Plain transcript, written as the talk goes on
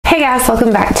Hey guys,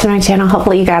 welcome back to my channel.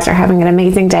 Hopefully you guys are having an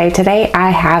amazing day. Today I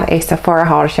have a Sephora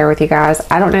haul to share with you guys.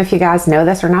 I don't know if you guys know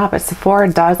this or not, but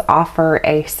Sephora does offer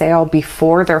a sale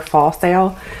before their fall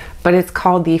sale, but it's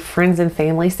called the Friends and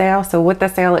Family Sale. So what the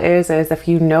sale is if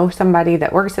you know somebody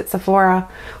that works at Sephora,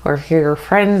 or if you're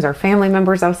friends or family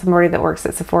members of somebody that works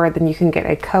at Sephora, then you can get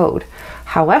a code.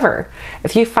 However,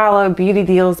 if you follow Beauty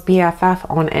Deals BFF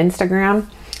on Instagram,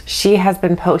 she has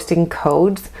been posting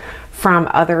codes from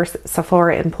other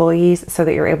Sephora employees so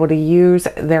that you're able to use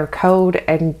their code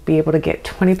and be able to get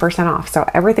 20% off. So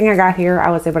everything I got here, I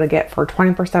was able to get for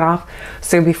 20% off.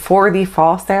 So before the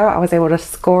fall sale, I was able to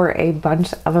score a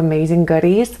bunch of amazing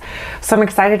goodies. So I'm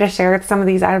excited to share some of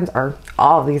these items, or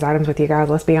all of these items with you guys,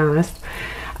 let's be honest.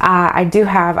 I do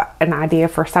have an idea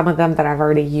for some of them that I've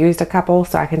already used a couple,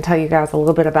 so I can tell you guys a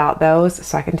little bit about those,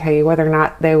 so I can tell you whether or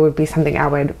not they would be something I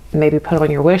would maybe put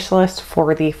on your wish list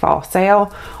for the fall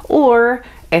sale, or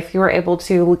if you were able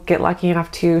to get lucky enough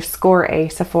to score a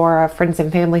Sephora Friends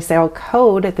and Family Sale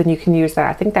code, then you can use that.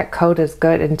 I think that code is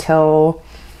good until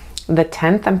the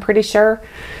 10th, I'm pretty sure.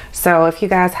 So if you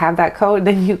guys have that code,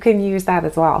 then you can use that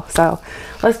as well. So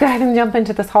let's go ahead and jump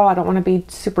into this haul. I don't want to be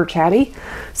super chatty,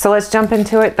 so let's jump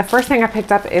into it. The first thing I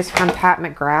picked up is from Pat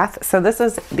McGrath. So this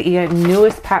is the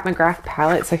newest Pat McGrath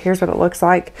palette. So here's what it looks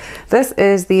like. This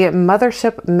is the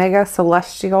Mothership Mega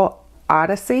Celestial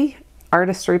Odyssey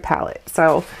Artistry palette.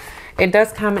 So it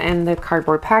does come in the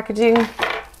cardboard packaging,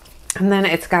 and then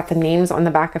it's got the names on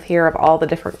the back of here of all the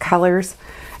different colors.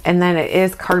 And then it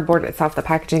is cardboard itself. The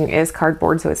packaging is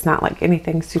cardboard, so it's not like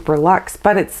anything super luxe,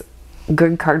 but it's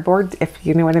good cardboard, if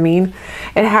you know what I mean.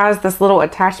 It has this little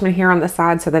attachment here on the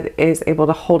side so that it is able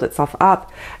to hold itself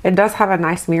up. It does have a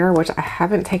nice mirror, which I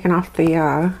haven't taken off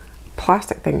the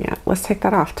plastic thing yet. Let's take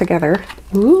that off together.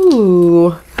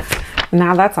 Ooh,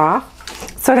 now that's off.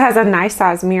 So it has a nice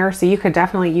size mirror, so you could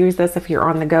definitely use this if you're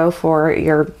on the go for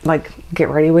your, like, get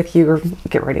ready with you, or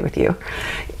get ready with you.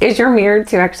 Is your mirror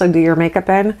to actually do your makeup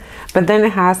in. But then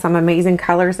it has some amazing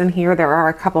colors in here. There are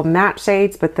a couple matte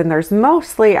shades, but then there's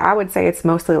mostly, I would say it's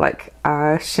mostly like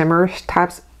shimmer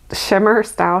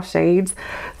style shades.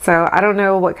 So I don't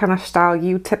know what kind of style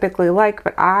you typically like,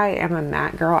 but I am a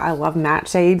matte girl. I love matte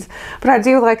shades, but I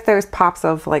do like those pops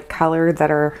of like color that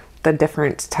are the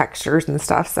different textures and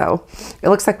stuff. So it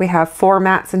looks like we have 4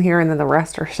 mattes in here, and then the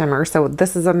rest are shimmer. So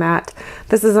this is a matte,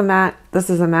 this is a matte,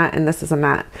 this is a matte, and this is a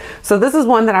matte. So this is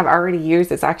one that I've already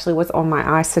used. It's actually what's on my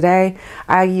eyes today.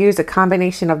 I used a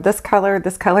combination of this color,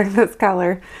 this color, this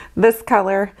color, this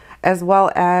color, as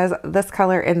well as this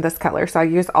color and this color. So I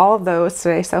used all of those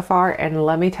today so far, and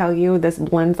let me tell you, this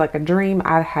blends like a dream.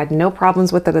 I had no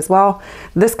problems with it as well.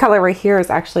 This color right here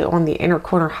is actually on the inner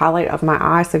corner highlight of my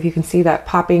eye, so if you can see that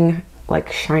popping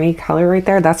like shiny color right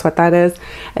there, that's what that is.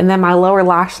 And then my lower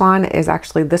lash line is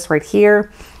actually this right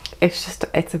here. It's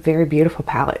a very beautiful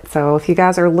palette. So if you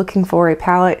guys are looking for a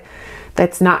palette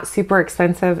that's not super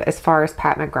expensive as far as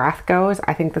Pat McGrath goes,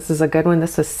 I think this is a good one.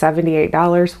 This is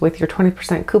 $78 with your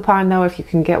 20% coupon though. If you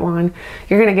can get one,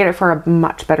 you're gonna get it for a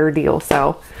much better deal.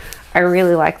 So I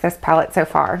really like this palette so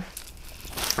far.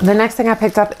 The next thing I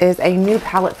picked up is a new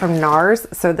palette from Nars.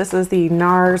 So this is the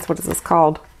Nars, what is this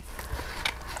called?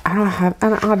 I don't have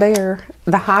an idea.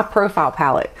 The High Profile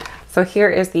palette. So here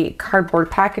is the cardboard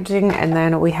packaging, and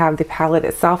then we have the palette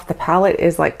itself. The palette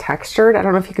is like textured. I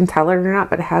don't know if you can tell it or not,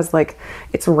 but it has like,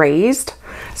 it's raised.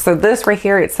 So this right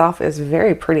here itself is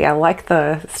very pretty. I like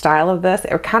the style of this.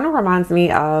 It kind of reminds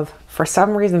me of, for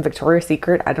some reason, Victoria's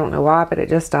Secret. I don't know why, but it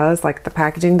just does, like the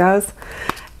packaging does.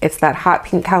 It's that hot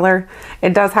pink color.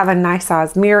 It does have a nice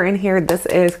size mirror in here. This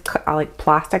is like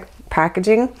plastic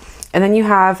packaging. And then you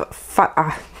have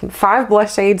 5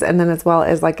 blush shades, and then as well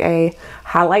as like a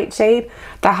highlight shade.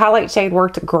 The highlight shade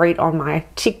worked great on my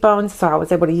cheekbones, so I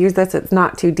was able to use this. It's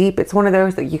not too deep. It's one of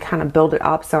those that you kind of build it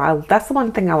up. So that's the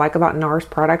one thing I like about NARS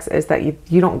products, is that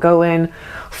you don't go in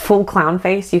full clown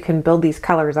face. You can build these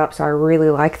colors up, so I really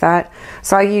like that.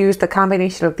 So I used the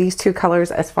combination of these 2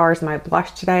 colors as far as my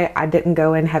blush today. I didn't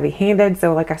go in heavy-handed,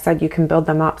 so like I said, you can build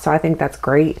them up, so I think that's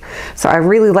great. So I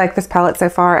really like this palette so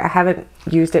far. I haven't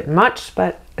used it much,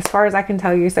 but as far as I can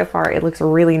tell you so far, it looks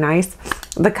really nice.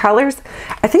 The colors,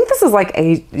 I think this is like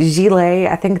a gilet.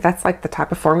 I think that's like the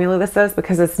type of formula this is,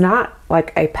 because it's not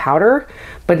like a powder,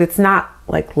 but it's not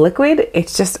like liquid.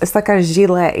 It's like a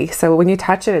gilet. So when you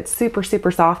touch it, it's super,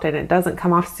 super soft, and it doesn't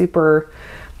come off super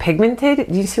pigmented.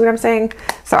 Do you see what I'm saying?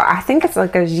 So I think it's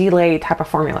like a gilet type of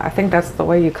formula. I think that's the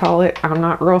way you call it. I'm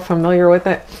not real familiar with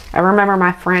it. I remember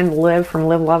my friend Liv from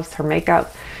Liv Loves Her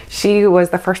Makeup. She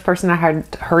was the first person I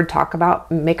had heard talk about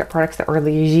makeup products that were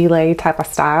the gilet type of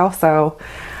style. So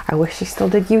I I wish she still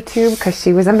did YouTube because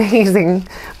she was amazing.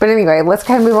 But anyway, let's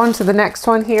kind of move on to the next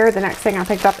one here. The next thing I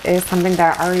picked up is something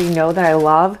that I already know that I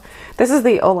love. This is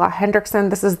the Ole Henriksen.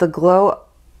 This is the Glow2OH.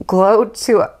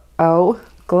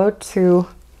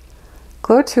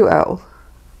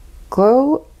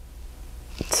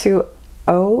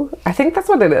 I think that's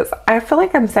what it is. I feel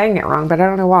like I'm saying it wrong, but I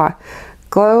don't know why.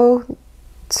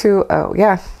 Glow2OH.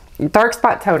 Yeah. Dark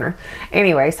spot toner.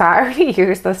 Anyway, so I already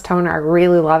use this toner. I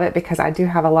really love it because I do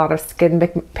have a lot of skin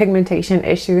pigmentation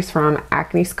issues from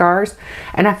acne scars,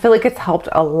 and I feel like it's helped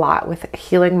a lot with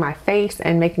healing my face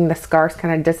and making the scars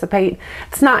kind of dissipate.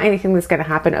 It's not anything that's going to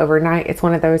happen overnight. It's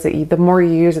one of those that the more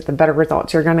you use it, the better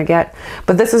results you're going to get.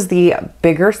 But this is the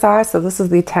bigger size, so this is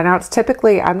the 10 ounce.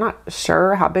 Typically, I'm not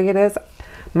sure how big it is.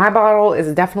 My bottle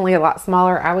is definitely a lot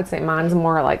smaller. I would say mine's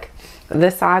more like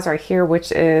this size right here,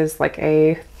 which is like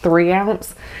a 3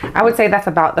 ounce. I would say that's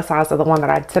about the size of the one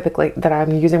that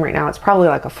I'm using right now. It's probably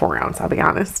like a 4 ounce, I'll be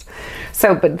honest.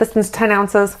 So, but this one's 10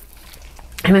 ounces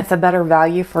and it's a better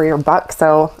value for your buck.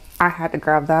 So I had to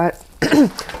grab that.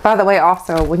 By the way,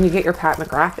 also when you get your Pat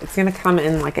McGrath, it's going to come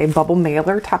in like a bubble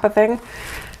mailer type of thing,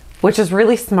 which is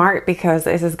really smart because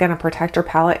this is going to protect your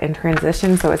palette in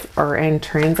transition, or in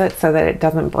transit, so that it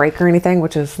doesn't break or anything,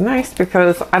 which is nice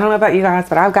because I don't know about you guys,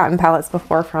 but I've gotten palettes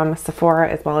before from Sephora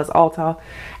as well as Ulta,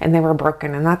 and they were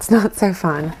broken, and that's not so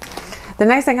fun. The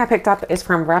next thing I picked up is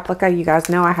from Replica. You guys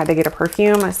know I had to get a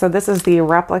perfume, so this is the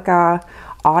Replica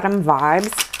Autumn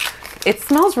Vibes. It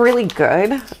smells really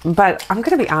good, but I'm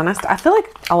gonna be honest, I feel like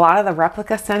a lot of the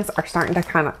Replica scents are starting to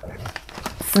kind of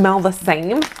smell the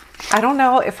same. I don't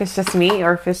know if it's just me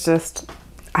or if it's just,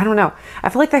 I don't know. I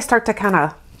feel like they start to kind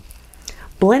of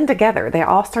blend together. They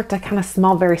all start to kind of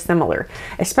smell very similar,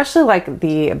 especially like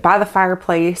the By the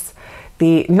Fireplace,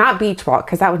 the, not Beach Walk,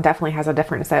 because that one definitely has a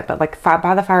different scent, but like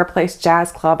By the Fireplace,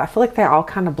 Jazz Club, I feel like they all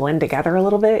kind of blend together a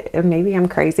little bit. And maybe I'm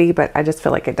crazy, but I just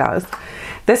feel like it does.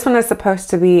 This one is supposed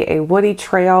to be a woody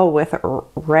trail with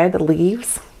red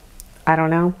leaves. I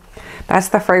don't know. That's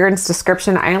the fragrance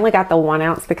description. I only got the 1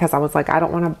 ounce because I was like, I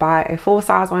don't want to buy a full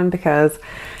size one because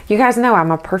you guys know I'm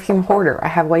a perfume hoarder. I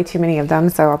have way too many of them.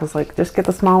 So I was like, just get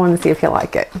the small one and see if you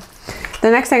like it.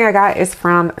 The next thing I got is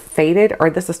from Faded, or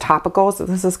this is Topicals.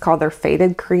 This is called their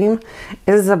Faded Cream.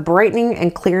 It is a brightening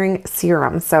and clearing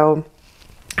serum. So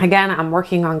again, I'm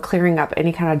working on clearing up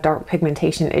any kind of dark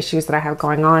pigmentation issues that I have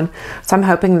going on. So I'm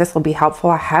hoping this will be helpful.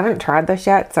 I haven't tried this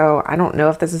yet, so I don't know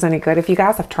if this is any good. If you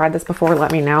guys have tried this before,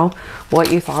 let me know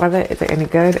what you thought of it. Is it any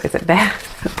good? Is it bad?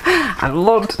 I'd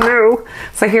love to know.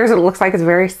 So here's what it looks like. It's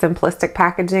very simplistic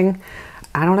packaging.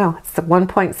 I don't know. It's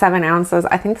 1.7 ounces.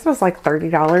 I think this was like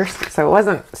 $30, so it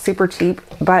wasn't super cheap.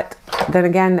 But then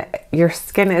again, your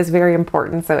skin is very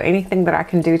important. So anything that I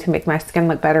can do to make my skin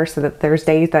look better, so that there's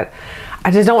days that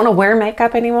I just don't want to wear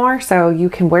makeup anymore. So you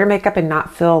can wear makeup and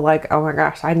not feel like, oh my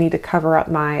gosh, I need to cover up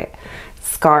my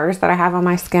scars that I have on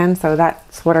my skin. So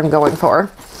that's what I'm going for.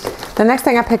 The next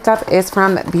thing I picked up is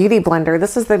from Beauty Blender.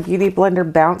 This is the Beauty Blender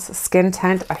Bounce Skin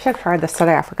Tint. I should have tried this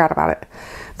today. I forgot about it.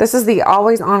 This is the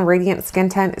Always On Radiant Skin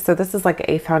Tint. So this is like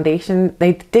a foundation.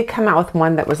 They did come out with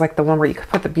one that was like the one where you could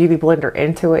put the Beauty Blender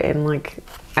into it and like,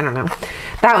 I don't know.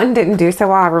 That one didn't do so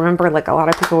well. I remember like a lot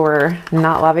of people were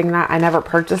not loving that. I never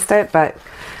purchased it, but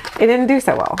it didn't do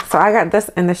so well. So I got this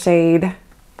in the shade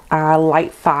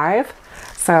Light 5.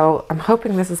 So I'm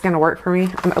hoping this is going to work for me.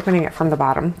 I'm opening it from the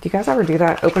bottom. Do you guys ever do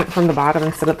that? Open it from the bottom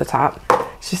instead of the top.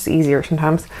 It's just easier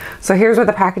sometimes. So here's what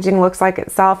the packaging looks like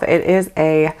itself. It is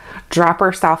a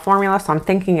dropper style formula. So I'm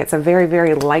thinking it's a very,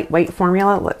 very lightweight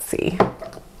formula. Let's see.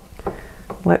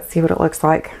 Let's see what it looks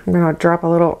like. I'm going to drop a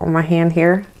little on my hand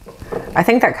here. I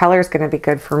think that color is going to be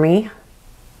good for me.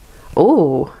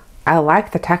 Ooh, I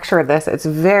like the texture of this. It's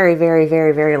very, very,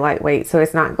 very, very lightweight. So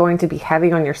it's not going to be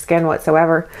heavy on your skin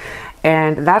whatsoever.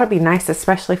 And that'll be nice,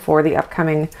 especially for the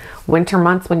upcoming winter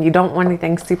months when you don't want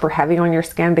anything super heavy on your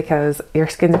skin because your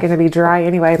skin's going to be dry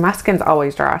anyway. My skin's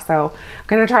always dry. So I'm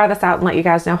going to try this out and let you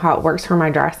guys know how it works for my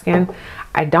dry skin.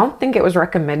 I don't think it was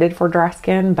recommended for dry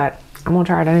skin, but I'm going to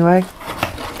try it anyway.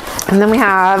 And then we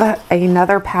have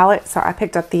another palette. So I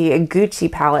picked up the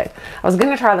Gucci palette. I was going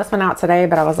to try this one out today,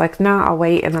 but I was like, no, I'll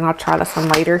wait and then I'll try this one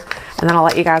later. And then I'll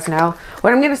let you guys know.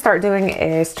 What I'm going to start doing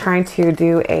is trying to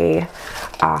do a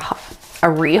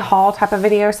rehaul type of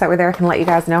video. So that way there I can let you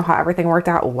guys know how everything worked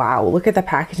out. Wow, look at the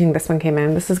packaging this one came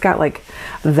in. This has got like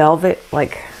velvet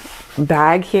like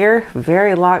bag here,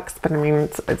 very luxe, but I mean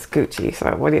it's Gucci,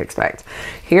 so what do you expect?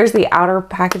 Here's the outer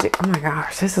packaging. Oh my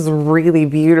gosh, this is really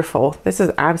beautiful. This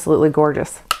is absolutely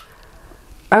gorgeous.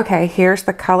 Okay, here's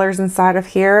the colors inside of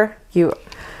here.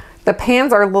 The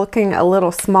pans are looking a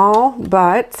little small,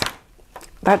 but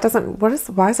that doesn't,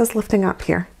 why is this lifting up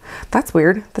here? That's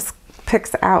weird. This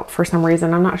picks out for some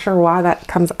reason. I'm not sure why that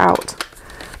comes out.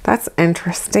 That's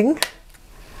interesting.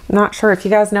 Not sure. If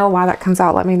you guys know why that comes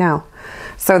out, let me know.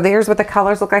 So there's what the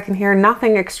colors look like in here.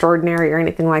 Nothing extraordinary or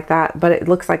anything like that, but it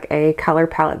looks like a color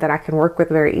palette that I can work with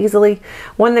very easily.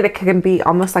 One that it can be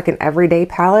almost like an everyday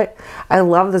palette. I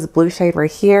love this blue shade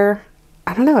right here.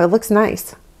 I don't know, it looks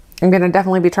nice. I'm gonna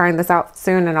definitely be trying this out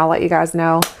soon, and I'll let you guys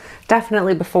know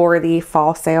definitely before the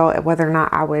fall sale whether or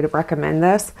not I would recommend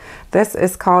this. This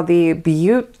is called the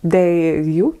Beaute de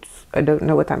Yeux. I don't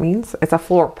know what that means. It's a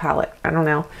floral palette. I don't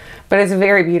know. But it's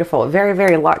very beautiful. Very,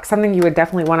 very luxe. Something you would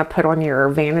definitely want to put on your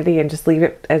vanity and just leave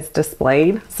it as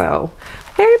displayed. So,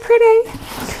 very pretty.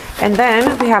 And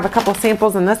then we have a couple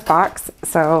samples in this box.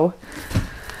 So,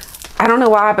 I don't know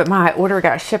why, but my order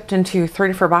got shipped into 3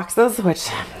 different boxes, which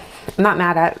I'm not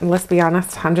mad at. Let's be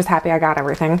honest. I'm just happy I got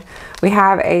everything. We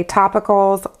have a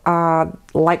Topicals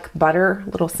Like Butter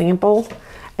little sample.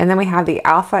 And then we have the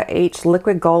Alpha H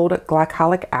Liquid Gold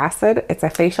Glycolic Acid. It's a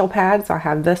facial pad, so I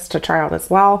have this to try out as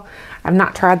well. I've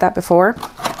not tried that before.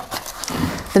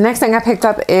 The next thing I picked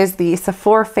up is the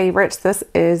Sephora Favorites. This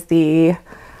is the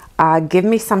Give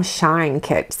Me Some Shine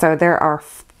kit. So there are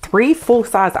 3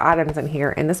 full-size items in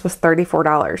here, and this was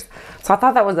 $34. So I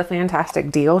thought that was a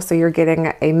fantastic deal. So you're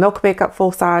getting a Milk Makeup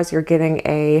full size, you're getting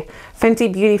a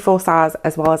Fenty Beauty full size,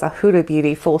 as well as a Huda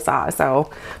Beauty full size. So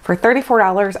for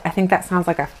 $34, I think that sounds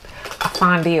like a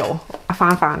fine deal. A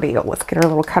fine deal. Let's get our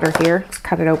little cutter here. Let's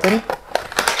cut it open.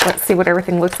 Let's see what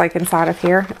everything looks like inside of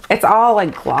here. It's all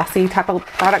like glossy type of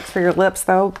products for your lips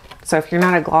though. So if you're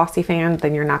not a glossy fan,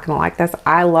 then you're not gonna like this.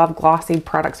 I love glossy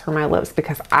products for my lips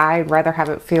because I'd rather have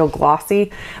it feel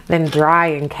glossy than dry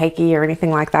and cakey or anything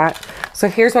like that. So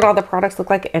here's what all the products look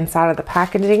like inside of the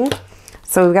packaging.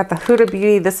 So we've got the Huda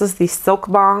Beauty. This is the Silk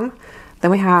Balm. Then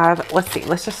we have, let's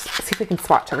just see if we can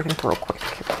swatch everything real quick.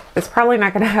 It's probably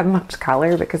not going to have much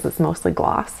color because it's mostly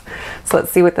gloss. So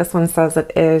let's see what this one says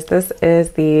it is. This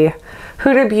is the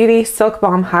Huda Beauty Silk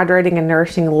Balm Hydrating and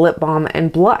Nourishing Lip Balm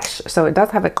and Blush. So it does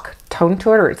have a tone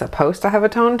to it, or it's supposed to have a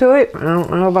tone to it. I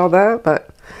don't know about that, but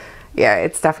yeah,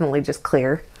 it's definitely just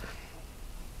clear.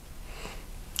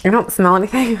 I don't smell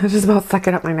anything. I was just about to suck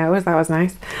it up my nose. That was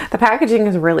nice. The packaging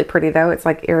is really pretty though. It's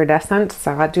like iridescent,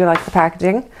 so I do like the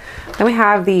packaging. Then we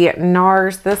have the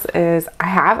Nars. This is, I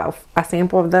have a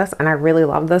sample of this and I really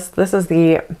love this. This is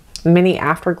the Mini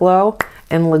Afterglow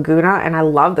in Laguna, and I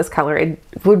love this color. It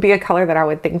would be a color that I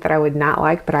would think that I would not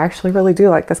like, but I actually really do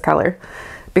like this color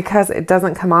because it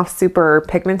doesn't come off super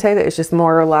pigmented. It's just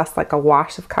more or less like a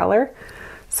wash of color.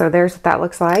 So there's what that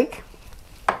looks like.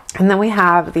 And then we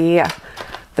have the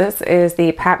this is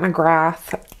the Pat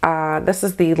McGrath. This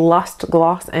is the Lust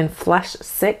Gloss in Flesh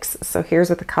 6. So here's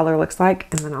what the color looks like,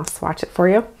 and then I'll swatch it for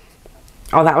you.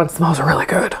 Oh, that one smells really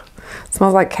good. It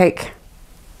smells like cake.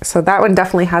 So that one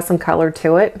definitely has some color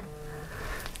to it.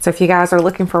 So if you guys are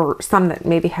looking for some that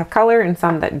maybe have color and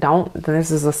some that don't, then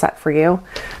this is a set for you.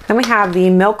 Then we have the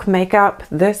Milk Makeup.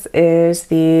 This is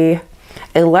the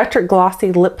Electric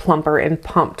Glossy Lip Plumper in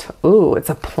Pumped. Ooh, it's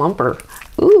a plumper.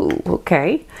 Ooh,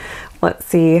 okay. Let's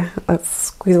see. Let's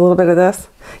squeeze a little bit of this.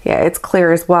 Yeah, it's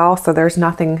clear as well, so there's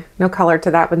nothing, no color to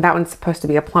that, but that one's supposed to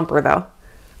be a plumper though.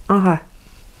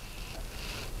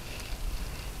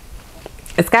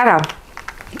 It's got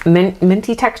a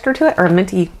minty texture to it, or a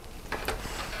minty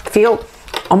feel.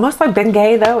 Almost like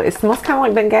Bengay though. It smells kind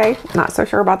of like Bengay. Not so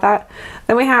sure about that.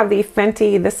 Then we have the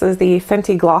Fenty. This is the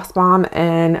Fenty Gloss Bomb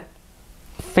and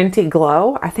Fenty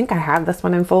Glow. I think I have this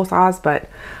one in full size, but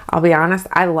I'll be honest,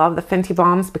 I love the Fenty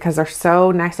bombs because they're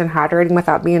so nice and hydrating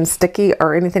without being sticky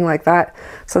or anything like that.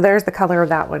 So there's the color of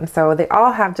that one. So they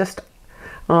all have just,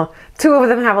 well, 2 of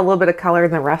them have a little bit of color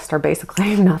and the rest are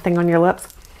basically nothing on your lips.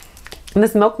 And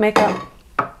this Milk Makeup,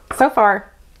 so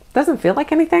far, doesn't feel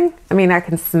like anything. I mean, I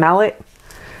can smell it.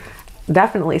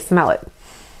 Definitely smell it.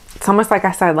 It's almost like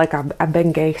I said, like a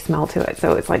Bengay smell to it.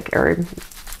 So it's like, or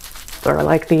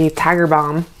like the Tiger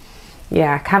Balm.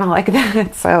 Yeah, kind of like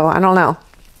that. So I don't know.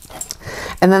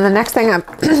 And then the next thing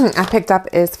I picked up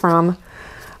is from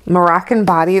Moroccan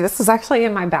Body. This is actually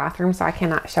in my bathroom, so I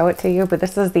cannot show it to you, but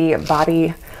this is the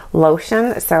body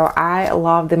lotion. So I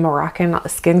love the Moroccan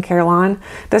skincare line.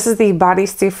 This is the Body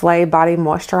Souffle Body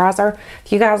Moisturizer.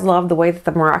 If you guys love the way that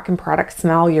the Moroccan products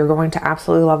smell, you're going to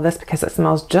absolutely love this because it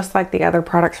smells just like the other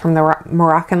products from the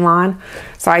Moroccan line.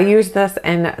 So I used this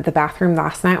in the bathroom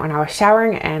last night when I was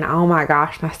showering, and oh my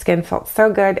gosh, my skin felt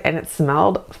so good and it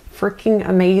smelled freaking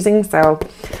amazing. So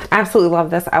I absolutely love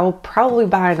this. I will probably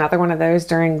buy another one of those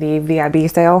during the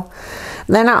VIB sale.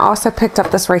 Then I also picked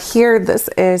up this right here. This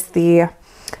is the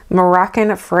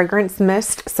Moroccan fragrance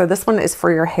mist. So this one is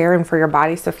for your hair and for your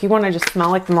body. So if you want to just smell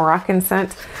like the Moroccan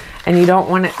scent and you don't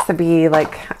want it to be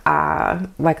like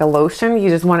a lotion, you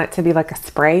just want it to be like a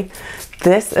spray,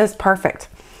 this is perfect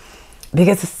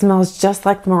because it smells just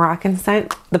like the Moroccan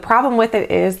scent. The problem with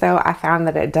it is though, I found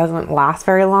that it doesn't last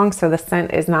very long. So the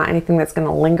scent is not anything that's going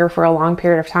to linger for a long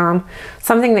period of time.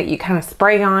 Something that you kind of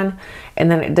spray on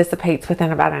and then it dissipates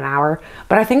within about an hour.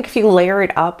 But I think if you layer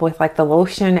it up with like the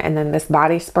lotion and then this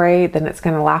body spray, then it's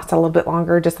going to last a little bit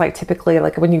longer. Just like typically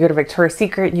like when you go to Victoria's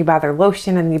Secret and you buy their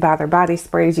lotion and you buy their body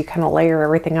sprays, you kind of layer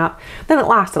everything up, then it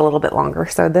lasts a little bit longer.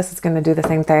 So this is going to do the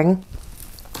same thing.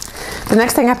 The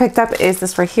next thing I picked up is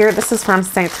this right here. This is from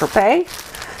Saint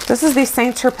Tropez. This is the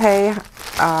Saint Tropez,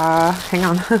 hang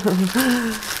on,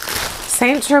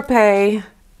 Saint Tropez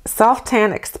Self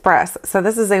Tan Express. So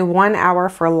this is a 1 hour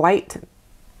for light,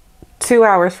 2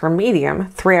 hours for medium,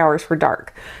 3 hours for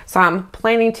dark. So I'm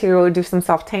planning to do some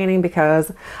self tanning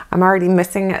because I'm already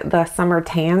missing the summer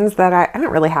tans that I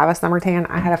didn't really have a summer tan.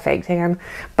 I had a fake tan,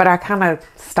 but I kind of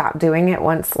stopped doing it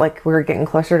once like we were getting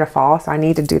closer to fall. So I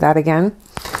need to do that again.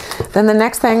 Then the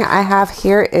next thing I have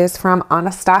here is from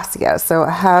Anastasia. So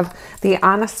I have the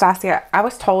Anastasia. I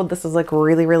was told this is like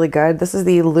really, really good. This is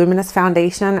the Luminous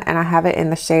foundation and I have it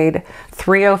in the shade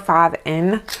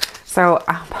 305N. So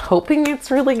I'm hoping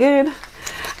it's really good.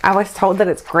 I was told that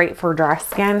it's great for dry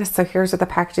skin. So here's what the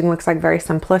packaging looks like, very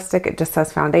simplistic. It just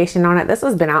says foundation on it. This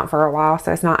has been out for a while,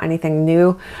 so it's not anything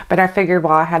new, but I figured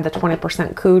while I had the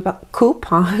 20%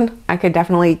 coupon, I could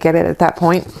definitely get it at that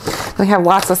point. We have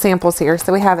lots of samples here.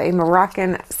 So we have a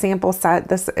Moroccan sample set.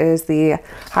 This is the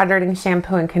hydrating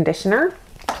shampoo and conditioner.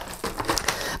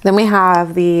 Then we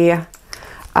have the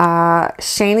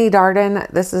Shani Darden.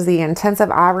 This is the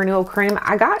intensive eye renewal cream.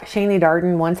 I got Shani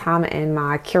Darden one time in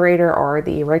my Curator or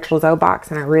the Rachel Zoe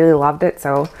box and I really loved it,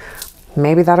 so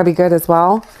maybe that'll be good as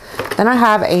well. Then I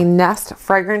have a Nest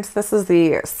fragrance. This is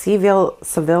the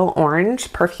Seville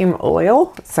Orange Perfume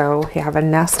Oil. So you have a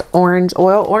Nest Orange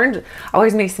Oil. Orange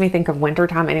always makes me think of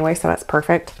wintertime anyway, so that's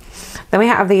perfect. Then we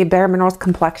have the bareMinerals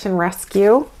Complexion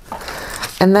Rescue.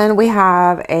 And then we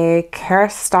have a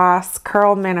Kerastase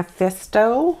Curl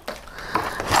Manifesto.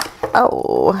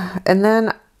 Oh, and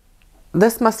then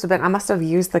this must have been, I must have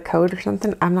used the code or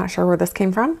something. I'm not sure where this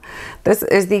came from. This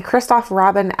is the Christophe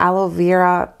Robin Aloe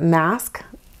Vera Mask.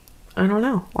 I don't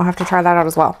know. We'll have to try that out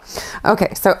as well.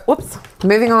 Okay, so whoops.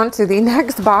 Moving on to the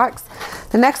next box.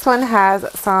 The next one has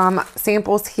some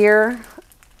samples here.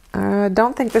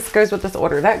 Don't think this goes with this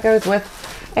order. That goes with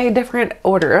a different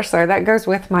order. So that goes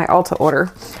with my Ulta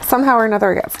order. Somehow or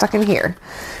another it got stuck in here.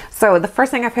 So the first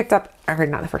thing I picked up, or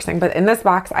not the first thing, but in this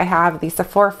box I have the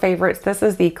Sephora favorites. This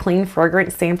is the Clean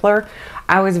Fragrance Sampler.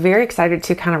 I was very excited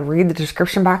to kind of read the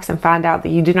description box and find out that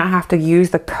you do not have to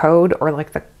use the code or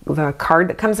like the card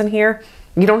that comes in here.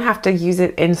 You don't have to use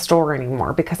it in store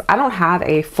anymore because I don't have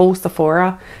a full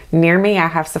Sephora near me. I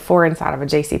have Sephora inside of a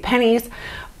JCPenney's,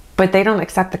 but they don't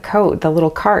accept the code, the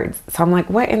little cards. So I'm like,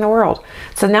 what in the world?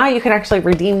 So now you can actually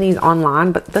redeem these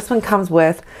online, but this one comes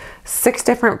with 6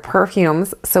 different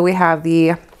perfumes. So we have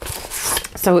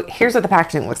so here's what the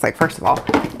packaging looks like. First of all,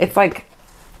 it's like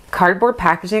cardboard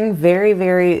packaging, very,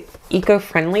 very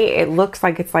eco-friendly. It looks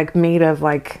like it's like made of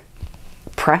like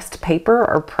pressed paper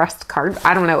or pressed cards.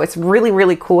 I don't know. It's really,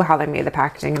 really cool how they made the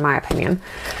packaging in my opinion.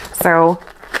 So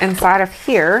inside of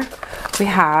here we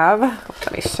have,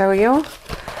 let me show you.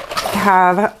 We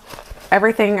have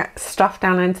everything stuffed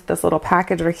down into this little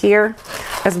package right here,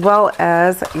 as well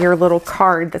as your little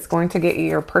card that's going to get you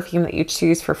your perfume that you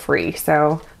choose for free.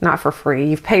 So not for free,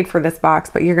 you've paid for this box,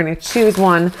 but you're going to choose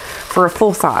one for a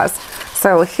full size.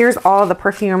 So here's all the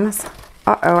perfumes.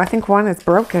 Uh-oh, I think one is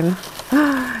broken.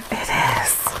 It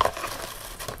is.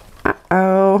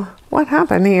 Uh-oh, what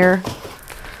happened here?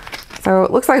 So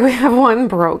it looks like we have one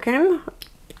broken.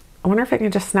 I wonder if it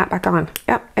can just snap back on.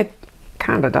 Yep, it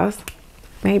kind of does.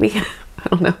 Maybe. I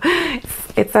don't know.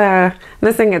 It's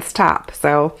missing its top.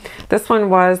 So this one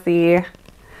was the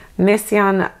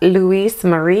Maison Louise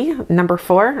Marie number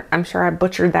 4. I'm sure I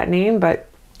butchered that name, but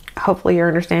hopefully you're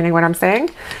understanding what I'm saying.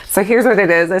 So here's what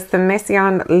it is. It's the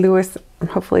Maison Louise.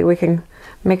 Hopefully we can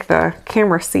make the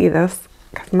camera see this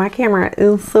because my camera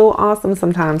is so awesome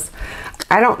sometimes.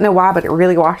 I don't know why, but it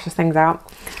really washes things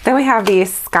out. Then we have the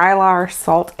Skylar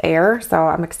Salt Air. So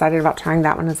I'm excited about trying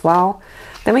that one as well.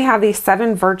 Then we have the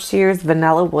 7 Virtues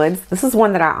Vanilla Woods. This is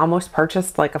one that I almost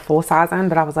purchased like a full size in,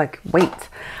 but I was like, wait,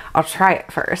 I'll try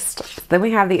it first. Then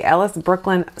we have the Ellis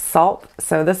Brooklyn Salt.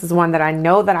 So this is one that I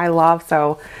know that I love.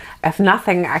 So if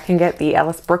nothing, I can get the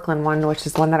Ellis Brooklyn one, which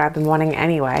is one that I've been wanting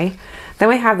anyway. Then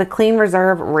we have the Clean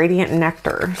Reserve Radiant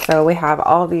Nectar. So we have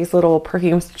all these little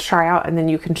perfumes to try out, and then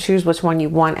you can choose which one you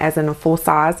want as in a full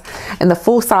size. And the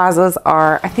full sizes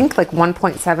are, I think, like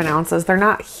 1.7 ounces. They're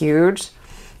not huge.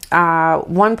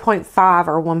 1.5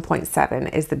 or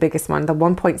 1.7 is the biggest one. The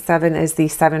 1.7 is the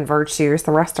 7 Virtues.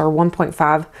 The rest are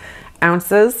 1.5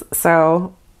 ounces.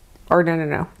 So, or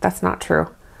no, that's not true.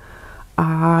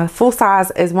 Full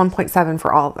size is 1.7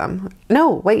 for all of them.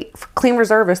 No, wait, Clean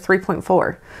Reserve is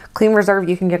 3.4. Clean Reserve,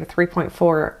 you can get a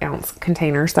 3.4 ounce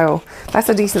container. So that's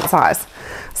a decent size.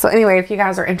 So anyway, if you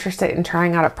guys are interested in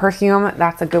trying out a perfume,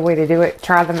 that's a good way to do it.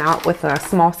 Try them out with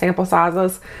small sample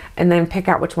sizes and then pick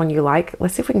out which one you like.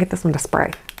 Let's see if we can get this one to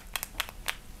spray.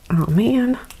 Oh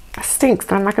man, that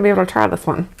stinks. I'm not gonna be able to try this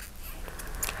one.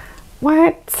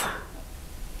 What?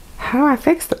 How do I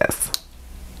fix this?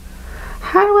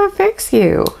 How do I fix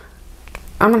you?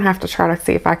 I'm gonna have to try to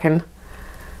see if I can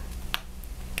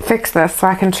fix this so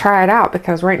I can try it out,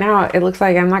 because right now it looks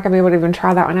like I'm not gonna be able to even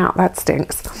try that one out. That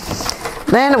stinks.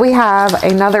 Then we have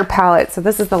another palette. So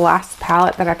this is the last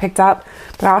palette that I picked up,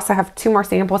 but I also have 2 more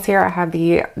samples here. I have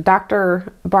the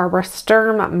Dr. Barbara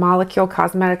Sturm Molecule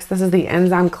Cosmetics. This is the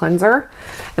Enzyme Cleanser.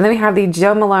 And then we have the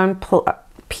Jo Malone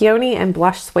Peony and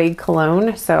Blush Suede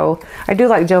Cologne. So I do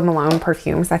like Jo Malone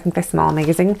perfumes. I think they smell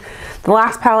amazing. The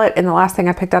last palette and the last thing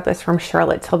I picked up is from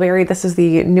Charlotte Tilbury. This is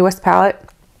the newest palette.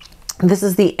 This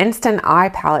is the Instant Eye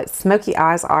Palette. Smoky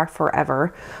Eyes Are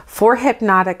Forever for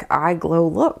Hypnotic Eye Glow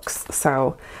Looks.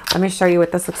 So let me show you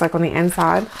what this looks like on the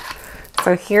inside.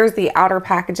 So here's the outer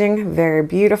packaging. Very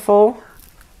beautiful.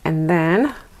 And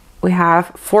then we have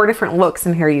 4 different looks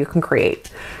in here you can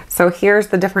create. So here's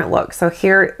the different looks. So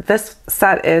here, this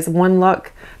set is one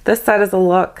look, this set is a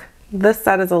look, this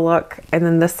set is a look, and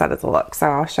then this set is a look. So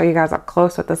I'll show you guys up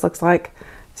close what this looks like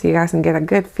so you guys can get a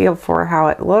good feel for how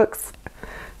it looks.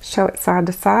 Show it side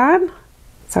to side.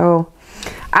 So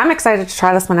I'm excited to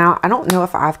try this one out. I don't know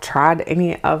if I've tried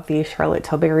any of the Charlotte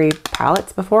Tilbury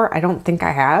palettes before. I don't think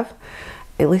I have.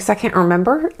 At least I can't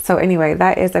remember. So anyway,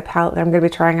 that is a palette that I'm going to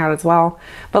be trying out as well.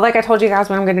 But like I told you guys,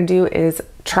 what I'm going to do is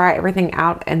try everything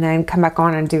out and then come back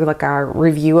on and do like a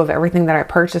review of everything that I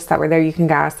purchased. That way there you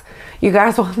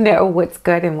guys will know what's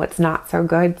good and what's not so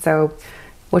good. So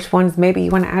which ones maybe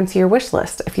you want to add to your wish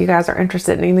list if you guys are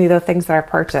interested in any of the things that I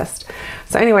purchased.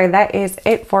 So anyway, that is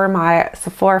it for my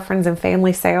Sephora Friends and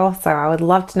Family sale. So I would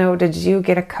love to know, did you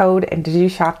get a code and did you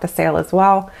shop the sale as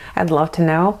well? I'd love to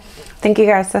know. Thank you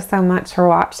guys so much for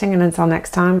watching, and until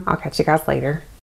next time, I'll catch you guys later.